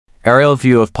Aerial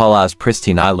view of Palau's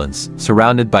pristine islands,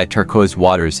 surrounded by turquoise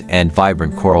waters and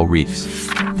vibrant coral reefs.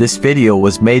 This video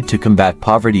was made to combat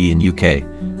poverty in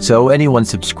UK, so anyone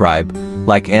subscribe,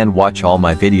 like and watch all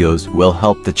my videos will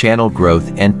help the channel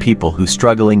growth and people who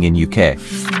struggling in UK.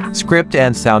 Script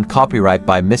and sound copyright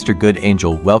by Mr. Good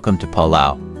Angel. Welcome to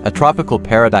Palau, a tropical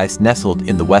paradise nestled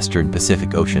in the western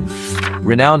Pacific Ocean.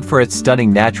 Renowned for its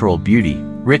stunning natural beauty,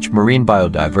 rich marine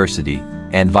biodiversity,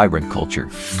 and vibrant culture.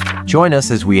 Join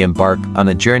us as we embark on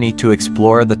a journey to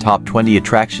explore the top 20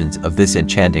 attractions of this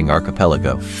enchanting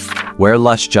archipelago, where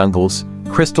lush jungles,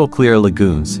 crystal clear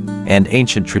lagoons, and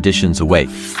ancient traditions await.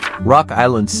 Rock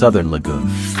Islands Southern Lagoon.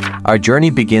 Our journey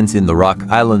begins in the Rock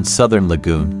Islands Southern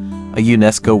Lagoon, a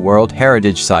UNESCO World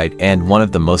Heritage Site and one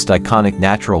of the most iconic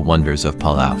natural wonders of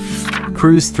Palau.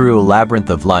 Cruise through a labyrinth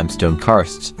of limestone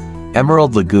karsts,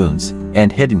 emerald lagoons,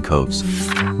 and hidden coves,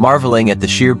 marveling at the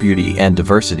sheer beauty and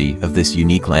diversity of this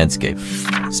unique landscape.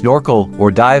 Snorkel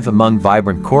or dive among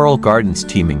vibrant coral gardens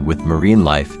teeming with marine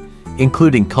life,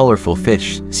 including colorful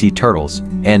fish, sea turtles,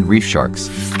 and reef sharks.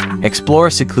 Explore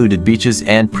secluded beaches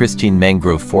and pristine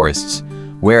mangrove forests,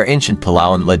 where ancient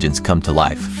Palauan legends come to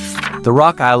life. The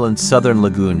Rock Islands Southern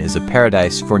Lagoon is a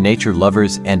paradise for nature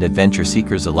lovers and adventure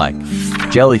seekers alike.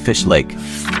 Jellyfish Lake.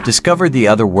 Discover the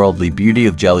otherworldly beauty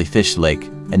of Jellyfish Lake,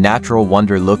 a natural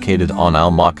wonder located on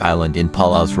Almac Island in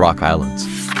Palau's Rock Islands.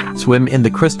 Swim in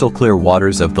the crystal clear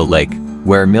waters of the lake,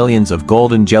 where millions of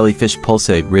golden jellyfish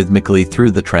pulsate rhythmically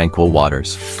through the tranquil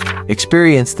waters.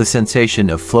 Experience the sensation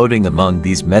of floating among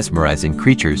these mesmerizing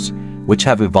creatures, which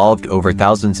have evolved over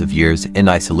thousands of years in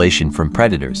isolation from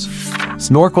predators.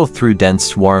 Snorkel through dense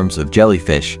swarms of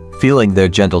jellyfish, feeling their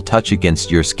gentle touch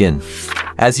against your skin,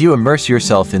 as you immerse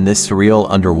yourself in this surreal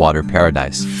underwater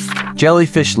paradise.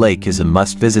 Jellyfish Lake is a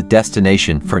must-visit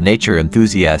destination for nature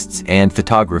enthusiasts and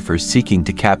photographers seeking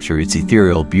to capture its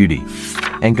ethereal beauty.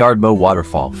 Engardmo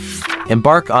Waterfall.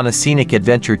 Embark on a scenic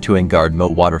adventure to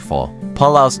Engardmo Waterfall,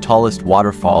 Palau's tallest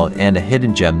waterfall and a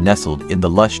hidden gem nestled in the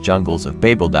lush jungles of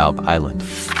Babeldaub Island.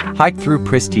 Hike through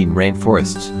pristine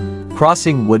rainforests,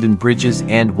 crossing wooden bridges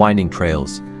and winding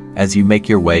trails, as you make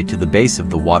your way to the base of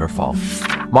the waterfall.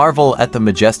 Marvel at the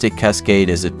majestic cascade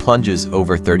as it plunges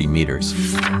over 30 meters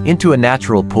into a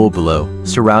natural pool below,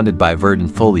 surrounded by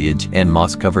verdant foliage and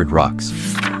moss-covered rocks.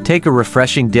 Take a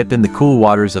refreshing dip in the cool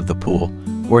waters of the pool,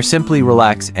 or simply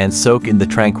relax and soak in the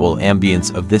tranquil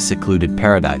ambience of this secluded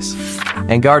paradise.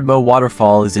 Engardmo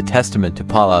Waterfall is a testament to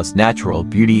Palau's natural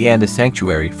beauty and a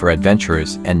sanctuary for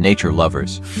adventurers and nature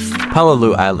lovers.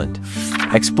 Palau Island.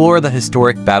 Explore the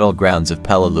historic battlegrounds of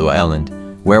Palau Island,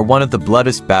 where one of the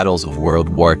bloodiest battles of World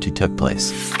War II took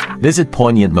place. Visit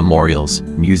poignant memorials,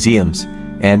 museums,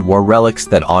 and war relics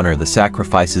that honor the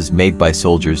sacrifices made by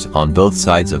soldiers on both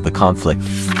sides of the conflict.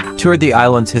 Tour the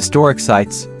island's historic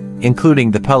sites,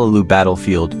 including the Palau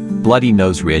Battlefield, Bloody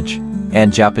Nose Ridge,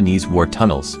 and Japanese war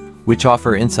tunnels, which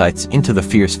offer insights into the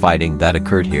fierce fighting that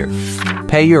occurred here.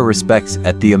 Pay your respects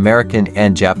at the American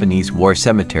and Japanese war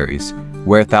cemeteries,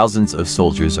 where thousands of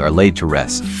soldiers are laid to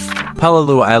rest.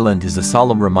 Palau Island is a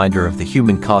solemn reminder of the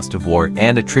human cost of war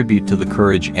and a tribute to the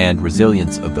courage and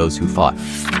resilience of those who fought.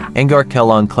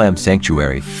 Engarkelon Clam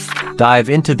Sanctuary. Dive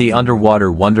into the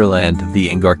underwater wonderland of the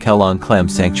Engarkelon Clam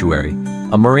Sanctuary,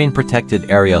 a marine protected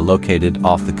area located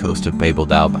off the coast of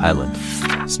Babeldaub Island.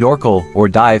 Snorkel or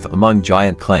dive among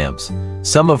giant clams,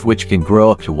 some of which can grow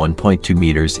up to 1.2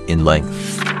 meters in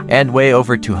length and weigh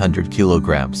over 200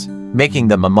 kilograms, making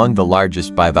them among the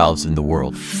largest bivalves in the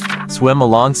world. Swim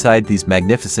alongside these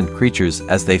magnificent creatures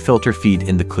as they filter feed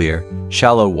in the clear,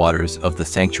 shallow waters of the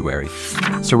sanctuary.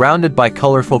 Surrounded by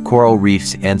colorful coral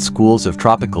reefs and schools of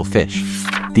tropical fish,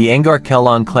 the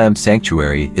Engarkelon Clam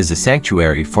Sanctuary is a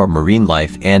sanctuary for marine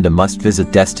life and a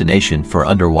must-visit destination for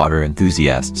underwater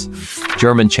enthusiasts.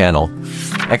 German Channel.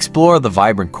 Explore the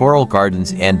vibrant coral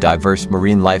gardens and diverse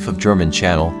marine life of German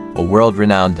Channel, a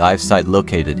world-renowned dive site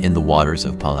located in the waters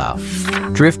of Palau.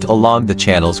 Drift along the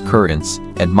channel's currents,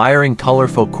 admiring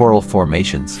colorful coral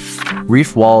formations,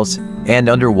 reef walls, and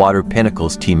underwater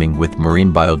pinnacles teeming with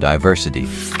marine biodiversity.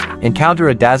 Encounter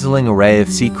a dazzling array of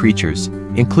sea creatures,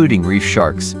 including reef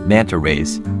sharks, manta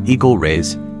rays, eagle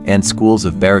rays, and schools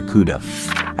of barracuda,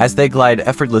 as they glide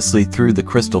effortlessly through the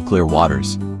crystal clear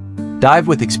waters. Dive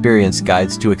with experienced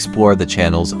guides to explore the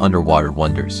channel's underwater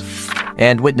wonders,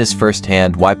 and witness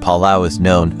firsthand why Palau is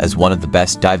known as one of the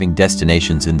best diving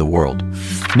destinations in the world.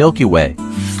 Milky Way.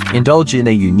 Indulge in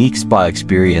a unique spa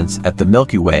experience at the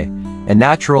Milky Way, a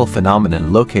natural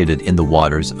phenomenon located in the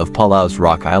waters of Palau's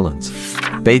Rock Islands.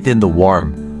 Bathe in the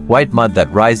warm, white mud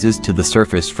that rises to the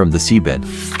surface from the seabed,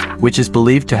 which is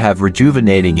believed to have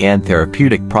rejuvenating and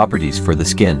therapeutic properties for the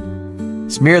skin.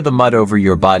 Smear the mud over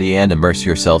your body and immerse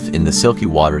yourself in the silky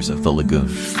waters of the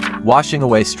lagoon, washing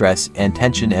away stress and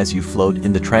tension as you float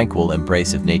in the tranquil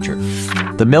embrace of nature.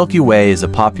 The Milky Way is a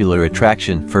popular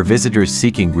attraction for visitors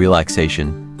seeking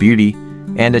relaxation, beauty,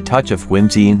 and a touch of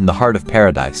whimsy in the heart of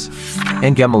paradise.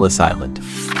 Engemelis Island.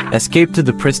 Escape to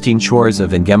the pristine shores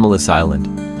of Engemelis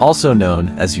Island, also known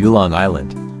as Yulong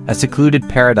Island, a secluded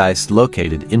paradise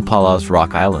located in Palau's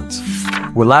Rock Islands.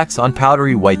 Relax on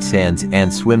powdery white sands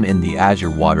and swim in the azure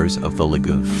waters of the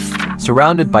lagoon.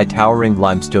 Surrounded by towering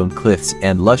limestone cliffs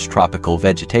and lush tropical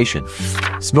vegetation.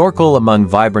 Snorkel among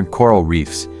vibrant coral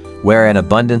reefs, where an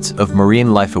abundance of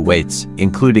marine life awaits,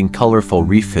 including colorful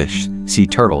reef fish, sea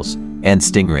turtles, and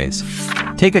stingrays.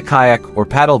 Take a kayak or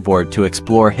paddleboard to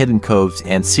explore hidden coves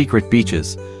and secret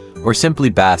beaches, or simply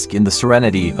bask in the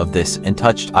serenity of this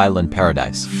untouched island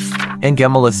paradise.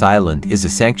 Engemelis Island is a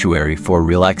sanctuary for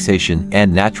relaxation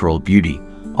and natural beauty,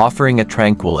 offering a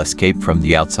tranquil escape from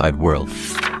the outside world.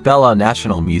 Palau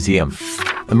National Museum.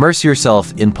 Immerse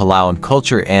yourself in Palauan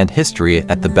culture and history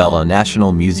at the Palau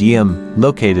National Museum,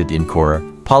 located in Kora,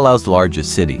 Palau's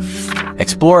largest city.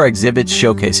 Explore exhibits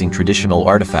showcasing traditional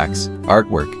artifacts,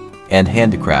 artwork, and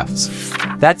handicrafts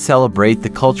that celebrate the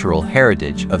cultural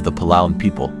heritage of the Palauan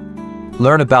people.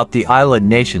 Learn about the island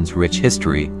nation's rich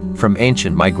history, from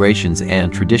ancient migrations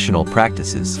and traditional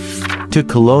practices to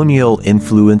colonial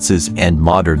influences and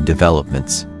modern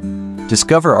developments.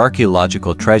 Discover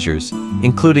archaeological treasures,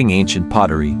 including ancient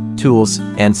pottery, tools,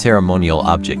 and ceremonial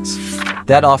objects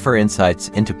that offer insights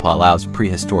into Palau's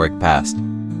prehistoric past.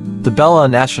 The Palau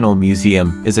National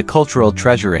Museum is a cultural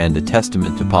treasure and a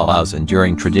testament to Palau's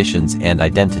enduring traditions and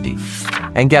identity.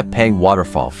 Ngapang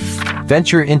Waterfall.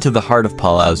 Venture into the heart of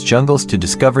Palau's jungles to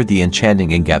discover the enchanting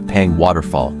Ngapang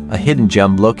Waterfall, a hidden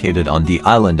gem located on the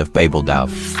island of Babeldaob.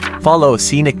 Follow a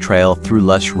scenic trail through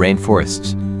lush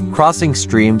rainforests, crossing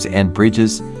streams and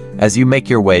bridges as you make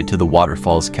your way to the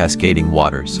waterfall's cascading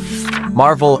waters.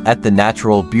 Marvel at the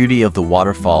natural beauty of the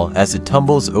waterfall as it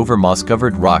tumbles over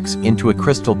moss-covered rocks into a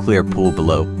crystal-clear pool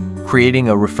below, creating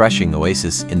a refreshing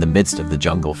oasis in the midst of the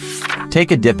jungle.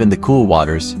 Take a dip in the cool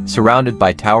waters, surrounded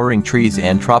by towering trees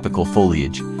and tropical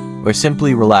foliage, or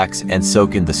simply relax and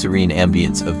soak in the serene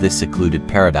ambience of this secluded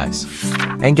paradise.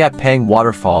 Ngapang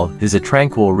Waterfall is a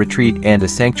tranquil retreat and a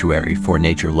sanctuary for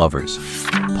nature lovers.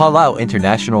 Palau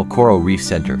International Coral Reef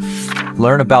Center.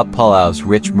 Learn about Palau's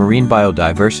rich marine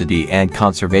biodiversity and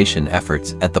conservation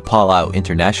efforts at the Palau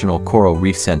International Coral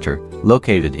Reef Center,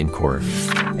 located in Kora.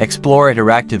 Explore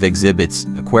interactive exhibits,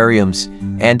 aquariums,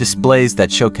 and displays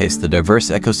that showcase the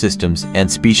diverse ecosystems and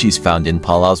species found in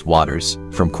Palau's waters,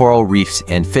 from coral reefs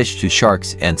and fish to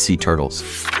sharks and sea turtles.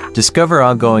 Discover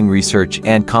ongoing research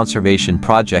and conservation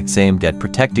projects aimed at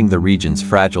protecting the region's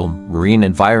fragile marine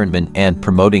environment and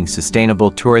promoting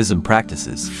sustainable tourism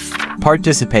practices.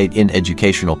 Participate in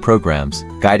educational programs,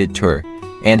 guided tour,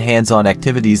 and hands-on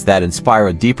activities that inspire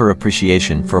a deeper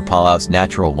appreciation for Palau's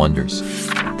natural wonders.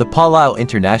 The Palau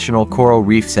International Coral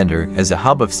Reef Center is a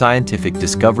hub of scientific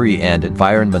discovery and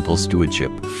environmental stewardship.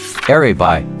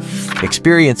 Arebai.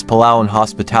 Experience Palauan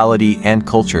hospitality and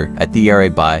culture at the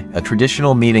Arebai, a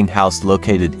traditional meeting house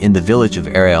located in the village of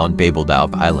Are on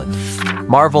Babeldaob Island.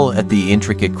 Marvel at the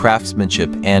intricate craftsmanship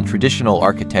and traditional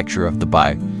architecture of the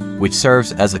Bai, which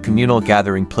serves as a communal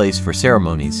gathering place for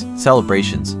ceremonies,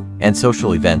 celebrations, and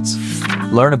social events.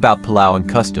 Learn about Palauan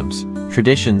customs,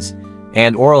 traditions,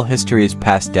 and oral histories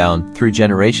passed down through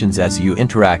generations as you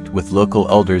interact with local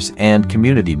elders and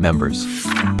community members.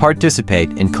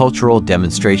 Participate in cultural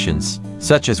demonstrations,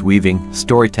 such as weaving,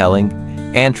 storytelling,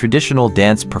 and traditional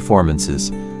dance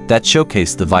performances that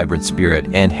showcase the vibrant spirit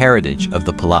and heritage of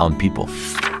the Palauan people.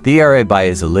 The Arebai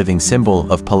is a living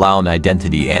symbol of Palauan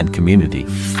identity and community.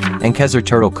 Enkezer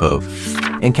Turtle Cove.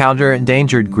 Encounter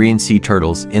endangered green sea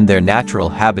turtles in their natural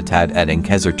habitat at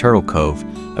Enkezer Turtle Cove,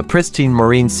 a pristine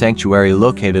marine sanctuary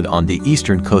located on the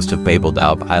eastern coast of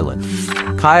Babeldaob Island.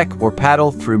 Kayak or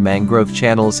paddle through mangrove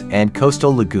channels and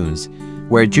coastal lagoons,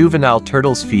 where juvenile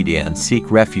turtles feed and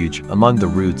seek refuge among the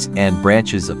roots and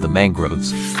branches of the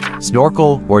mangroves.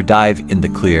 Snorkel or dive in the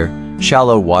clear,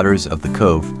 shallow waters of the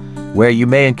cove, where you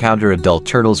may encounter adult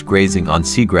turtles grazing on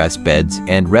seagrass beds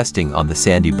and resting on the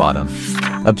sandy bottom.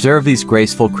 Observe these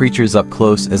graceful creatures up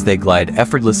close as they glide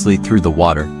effortlessly through the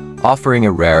water, offering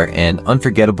a rare and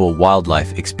unforgettable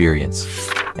wildlife experience.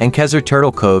 Enkezer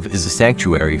Turtle Cove is a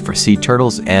sanctuary for sea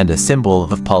turtles and a symbol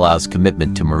of Palau's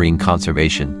commitment to marine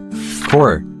conservation.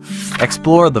 Kora.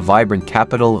 Explore the vibrant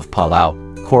capital of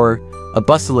Palau, Kora, a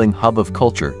bustling hub of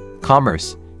culture,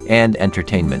 commerce, and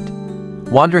entertainment.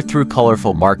 Wander through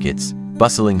colorful markets,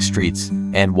 bustling streets,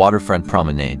 and waterfront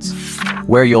promenades.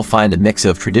 where you'll find a mix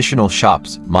of traditional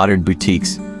shops, modern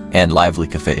boutiques, and lively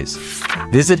cafes.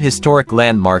 Visit historic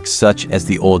landmarks such as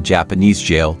the Old Japanese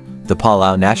Jail, the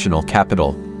Palau National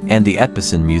Capital, and the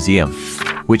Etbison Museum,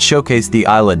 which showcase the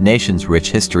island nation's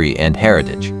rich history and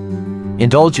heritage.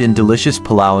 Indulge in delicious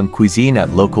Palauan cuisine at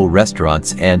local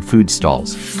restaurants and food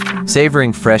stalls,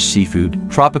 savoring fresh seafood,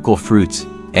 tropical fruits,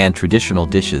 and traditional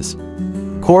dishes.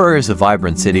 Koror is a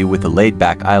vibrant city with a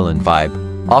laid-back island vibe,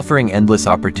 offering endless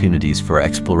opportunities for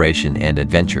exploration and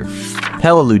adventure.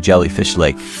 Palau Jellyfish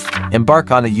Lake. Embark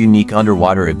on a unique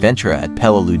underwater adventure at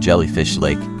Palau Jellyfish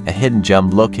Lake, a hidden gem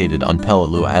located on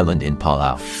Palau Island in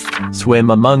Palau.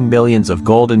 Swim among millions of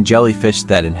golden jellyfish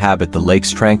that inhabit the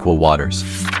lake's tranquil waters,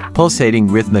 pulsating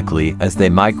rhythmically as they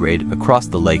migrate across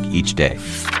the lake each day.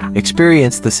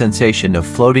 Experience the sensation of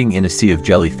floating in a sea of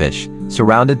jellyfish,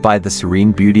 surrounded by the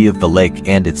serene beauty of the lake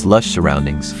and its lush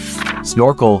surroundings.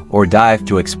 Snorkel or dive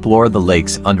to explore the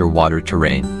lake's underwater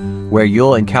terrain, where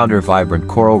you'll encounter vibrant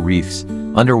coral reefs,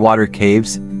 underwater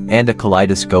caves, and a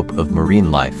kaleidoscope of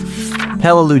marine life.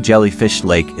 Palau Jellyfish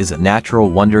Lake is a natural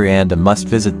wonder and a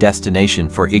must-visit destination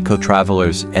for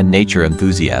eco-travelers and nature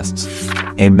enthusiasts.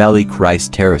 Emeli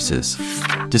Christ Terraces.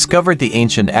 Discover the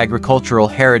ancient agricultural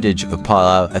heritage of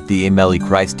Palau at the Emeli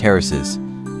Christ Terraces,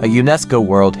 a UNESCO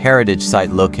World Heritage Site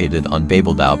located on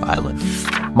Babeldaub Island.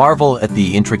 Marvel at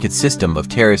the intricate system of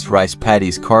terraced rice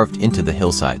paddies carved into the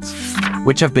hillsides,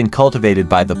 which have been cultivated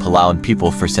by the Palauan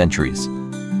people for centuries.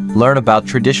 Learn about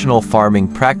traditional farming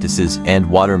practices and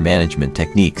water management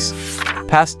techniques,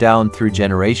 passed down through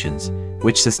generations,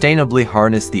 which sustainably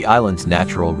harness the island's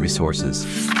natural resources.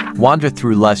 Wander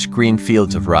through lush green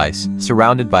fields of rice,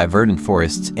 surrounded by verdant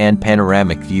forests and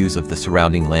panoramic views of the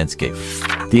surrounding landscape.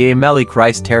 The Emeli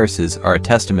Christ Terraces are a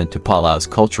testament to Palau's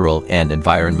cultural and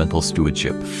environmental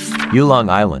stewardship. Yulong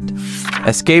Island.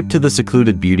 Escape to the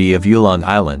secluded beauty of Yulong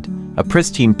Island, a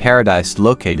pristine paradise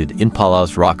located in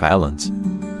Palau's Rock Islands.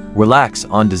 Relax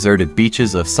on deserted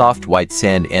beaches of soft white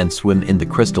sand and swim in the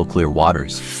crystal-clear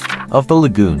waters of the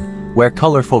lagoon, where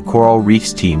colorful coral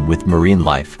reefs teem with marine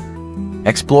life.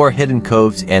 Explore hidden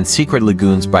coves and secret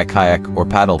lagoons by kayak or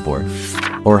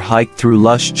paddleboard, or hike through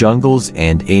lush jungles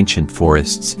and ancient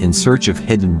forests in search of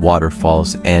hidden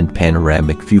waterfalls and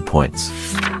panoramic viewpoints.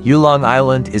 Yulong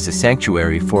Island is a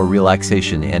sanctuary for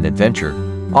relaxation and adventure,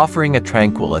 offering a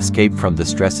tranquil escape from the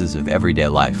stresses of everyday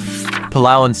life.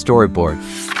 Palauan Storyboard.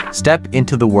 Step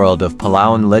into the world of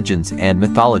Palauan legends and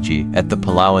mythology at the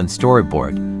Palauan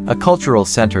Storyboard, a cultural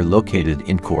center located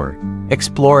in Koror.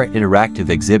 Explore interactive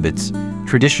exhibits,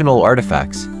 traditional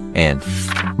artifacts, and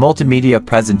multimedia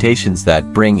presentations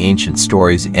that bring ancient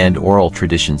stories and oral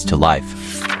traditions to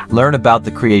life. Learn about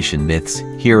the creation myths,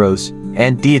 heroes,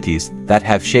 and deities that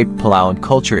have shaped Palauan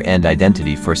culture and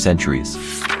identity for centuries.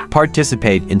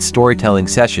 Participate in storytelling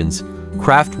sessions,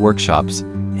 craft workshops,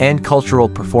 and cultural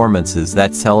performances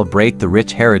that celebrate the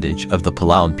rich heritage of the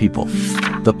Palauan people.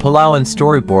 The Palauan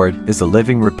Storyboard is a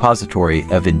living repository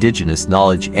of indigenous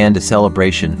knowledge and a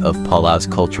celebration of Palau's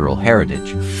cultural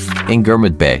heritage.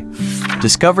 Ingurmid Bay.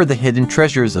 Discover the hidden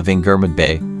treasures of Ingurmid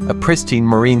Bay, a pristine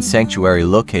marine sanctuary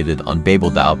located on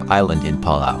Babeldaub Island in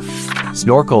Palau.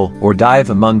 Snorkel or dive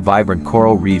among vibrant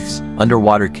coral reefs,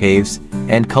 underwater caves,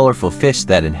 and colorful fish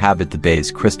that inhabit the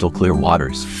bay's crystal-clear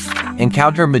waters.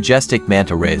 Encounter majestic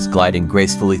manta rays gliding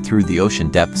gracefully through the ocean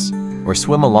depths, or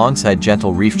swim alongside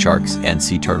gentle reef sharks and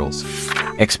sea turtles.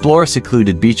 Explore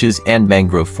secluded beaches and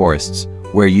mangrove forests,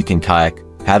 where you can kayak,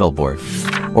 paddleboard,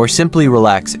 or simply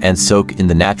relax and soak in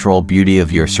the natural beauty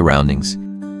of your surroundings.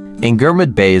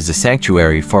 Ingurmid Bay is a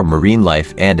sanctuary for marine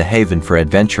life and a haven for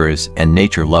adventurers and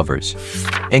nature lovers.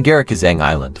 Engarikazang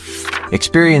Island.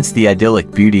 Experience the idyllic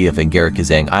beauty of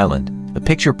Engarikazang Island, a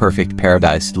picture-perfect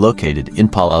paradise located in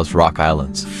Palau's Rock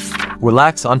Islands.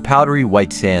 Relax on powdery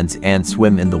white sands and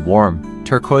swim in the warm,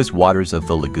 turquoise waters of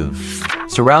the lagoon.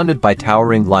 Surrounded by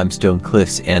towering limestone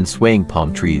cliffs and swaying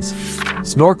palm trees.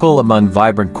 Snorkel among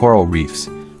vibrant coral reefs,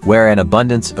 where an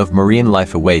abundance of marine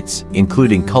life awaits,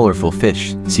 including colorful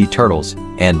fish, sea turtles,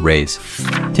 and rays.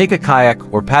 Take a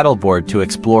kayak or paddleboard to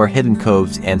explore hidden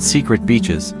coves and secret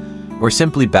beaches, or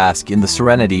simply bask in the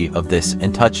serenity of this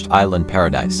untouched island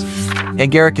paradise.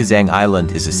 Engarikazang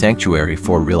Island is a sanctuary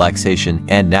for relaxation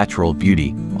and natural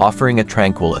beauty, offering a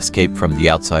tranquil escape from the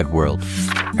outside world.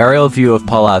 Aerial view of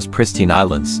Palau's pristine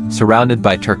islands, surrounded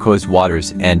by turquoise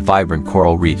waters and vibrant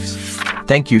coral reefs.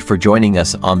 Thank you for joining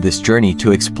us on this journey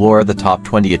to explore the top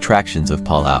 20 attractions of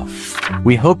Palau.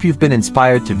 We hope you've been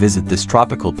inspired to visit this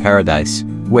tropical paradise,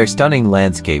 where stunning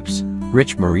landscapes,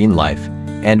 rich marine life,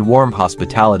 and warm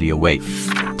hospitality await.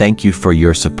 Thank you for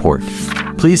your support.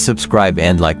 Please subscribe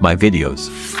and like my videos.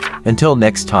 Until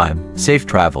next time, safe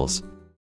travels.